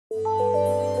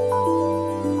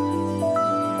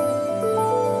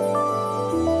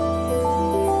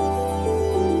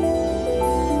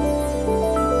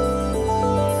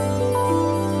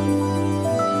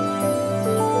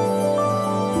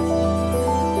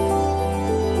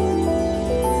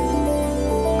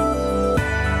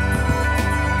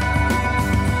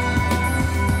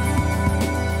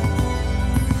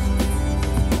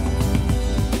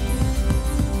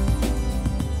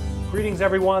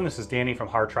Greetings everyone, this is Danny from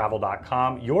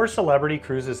HarrTravel.com, your celebrity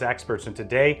cruises experts, and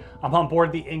today I'm on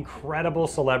board the incredible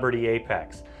Celebrity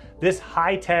Apex. This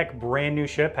high-tech brand new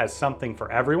ship has something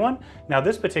for everyone. Now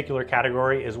this particular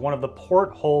category is one of the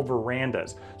porthole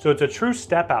verandas. So it's a true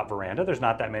step-out veranda. There's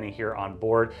not that many here on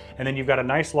board. And then you've got a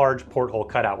nice large porthole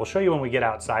cutout. We'll show you when we get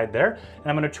outside there. And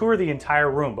I'm gonna tour the entire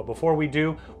room. But before we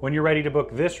do, when you're ready to book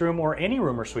this room or any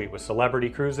room or suite with Celebrity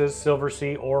Cruises,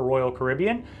 Silversea, or Royal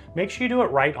Caribbean, make sure you do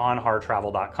it right on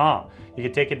HarrTravel.com. You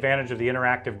can take advantage of the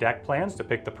interactive deck plans to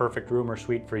pick the perfect room or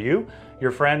suite for you,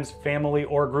 your friends, family,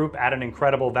 or group at an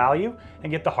incredible value,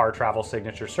 and get the Harr Travel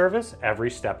signature service every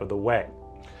step of the way.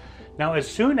 Now, as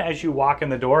soon as you walk in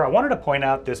the door, I wanted to point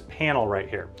out this panel right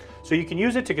here. So you can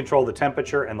use it to control the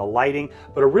temperature and the lighting,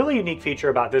 but a really unique feature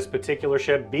about this particular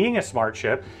ship, being a smart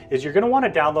ship, is you're going to want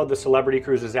to download the Celebrity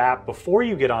Cruises app before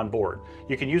you get on board.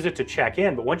 You can use it to check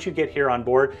in, but once you get here on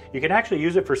board, you can actually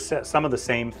use it for some of the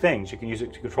same things. You can use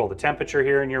it to control the temperature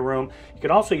here in your room. You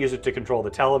can also use it to control the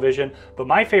television, but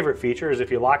my favorite feature is if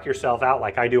you lock yourself out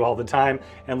like I do all the time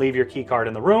and leave your key card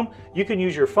in the room, you can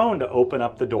use your phone to open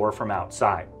up the door from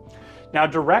outside. Now,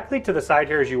 directly to the side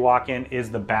here as you walk in is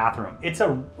the bathroom. It's a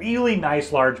really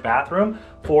nice large bathroom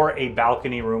for a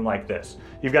balcony room like this.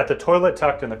 You've got the toilet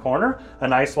tucked in the corner, a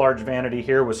nice large vanity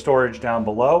here with storage down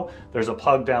below. There's a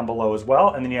plug down below as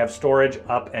well, and then you have storage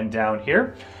up and down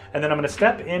here. And then I'm gonna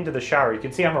step into the shower. You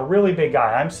can see I'm a really big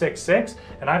guy. I'm 6'6",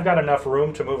 and I've got enough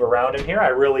room to move around in here. I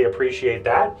really appreciate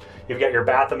that. You've got your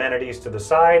bath amenities to the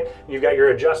side, and you've got your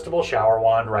adjustable shower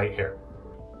wand right here.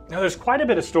 Now there's quite a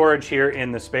bit of storage here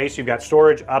in the space. You've got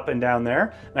storage up and down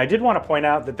there. And I did want to point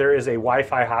out that there is a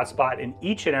Wi-Fi hotspot in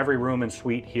each and every room and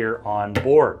suite here on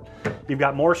board. You've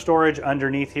got more storage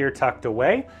underneath here tucked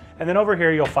away. And then over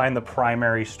here you'll find the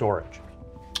primary storage.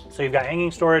 So you've got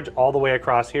hanging storage all the way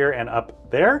across here and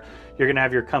up there. You're gonna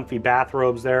have your comfy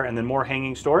bathrobes there and then more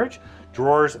hanging storage,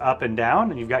 drawers up and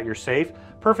down, and you've got your safe.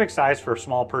 Perfect size for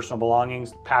small personal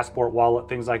belongings, passport, wallet,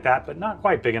 things like that, but not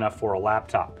quite big enough for a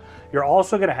laptop. You're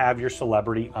also gonna have your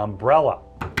Celebrity umbrella.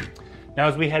 Now,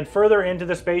 as we head further into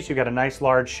the space, you've got a nice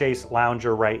large chaise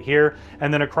lounger right here.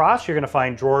 And then across, you're gonna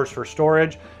find drawers for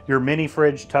storage, your mini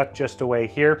fridge tucked just away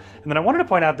here. And then I wanted to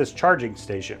point out this charging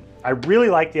station. I really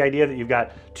like the idea that you've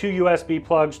got 2 USB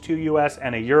plugs, 2 US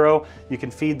and a Euro. You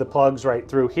can feed the plugs right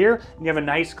through here, and you have a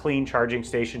nice clean charging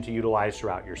station to utilize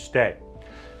throughout your stay.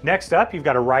 Next up, you've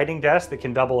got a writing desk that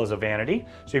can double as a vanity.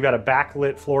 So you've got a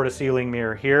backlit floor-to-ceiling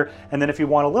mirror here. And then if you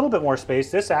want a little bit more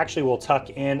space, this actually will tuck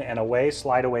in and away,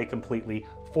 slide away completely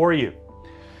for you.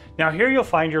 Now here you'll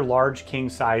find your large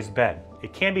king-size bed.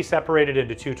 It can be separated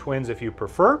into 2 twins if you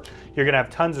prefer. You're gonna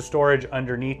have tons of storage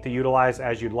underneath to utilize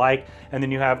as you'd like. And then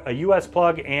you have a US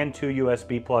plug and 2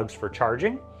 USB plugs for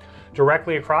charging.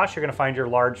 Directly across, you're gonna find your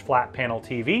large flat panel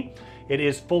TV. It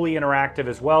is fully interactive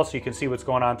as well, so you can see what's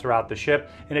going on throughout the ship,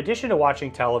 in addition to watching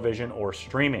television or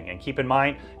streaming. And keep in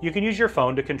mind, you can use your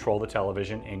phone to control the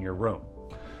television in your room.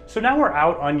 So now we're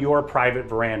out on your private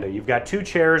veranda. You've got 2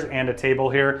 chairs and a table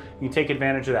here. You can take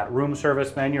advantage of that room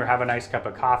service menu or have a nice cup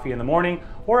of coffee in the morning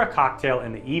or a cocktail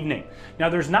in the evening. Now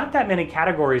there's not that many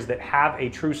categories that have a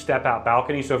true step out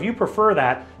balcony, so if you prefer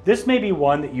that, this may be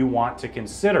one that you want to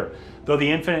consider. Though the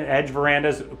Infinite Edge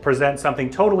verandas present something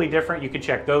totally different, you can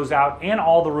check those out and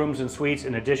all the rooms and suites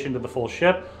in addition to the full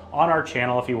ship on our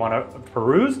channel if you want to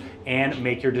peruse and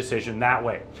make your decision that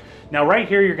way. Now right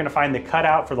here, you're gonna find the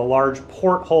cutout for the large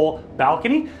porthole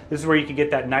balcony. This is where you can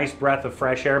get that nice breath of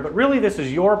fresh air, but really this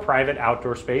is your private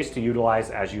outdoor space to utilize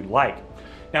as you'd like.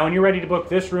 Now, when you're ready to book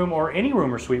this room or any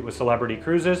room or suite with Celebrity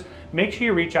Cruises, make sure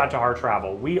you reach out to Harr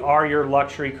Travel. We are your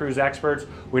luxury cruise experts.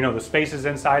 We know the spaces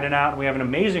inside and out, and we have an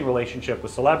amazing relationship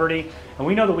with Celebrity, and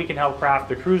we know that we can help craft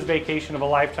the cruise vacation of a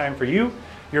lifetime for you,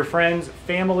 your friends,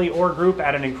 family, or group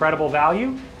at an incredible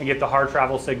value, and get the Harr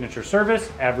Travel signature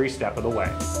service every step of the way.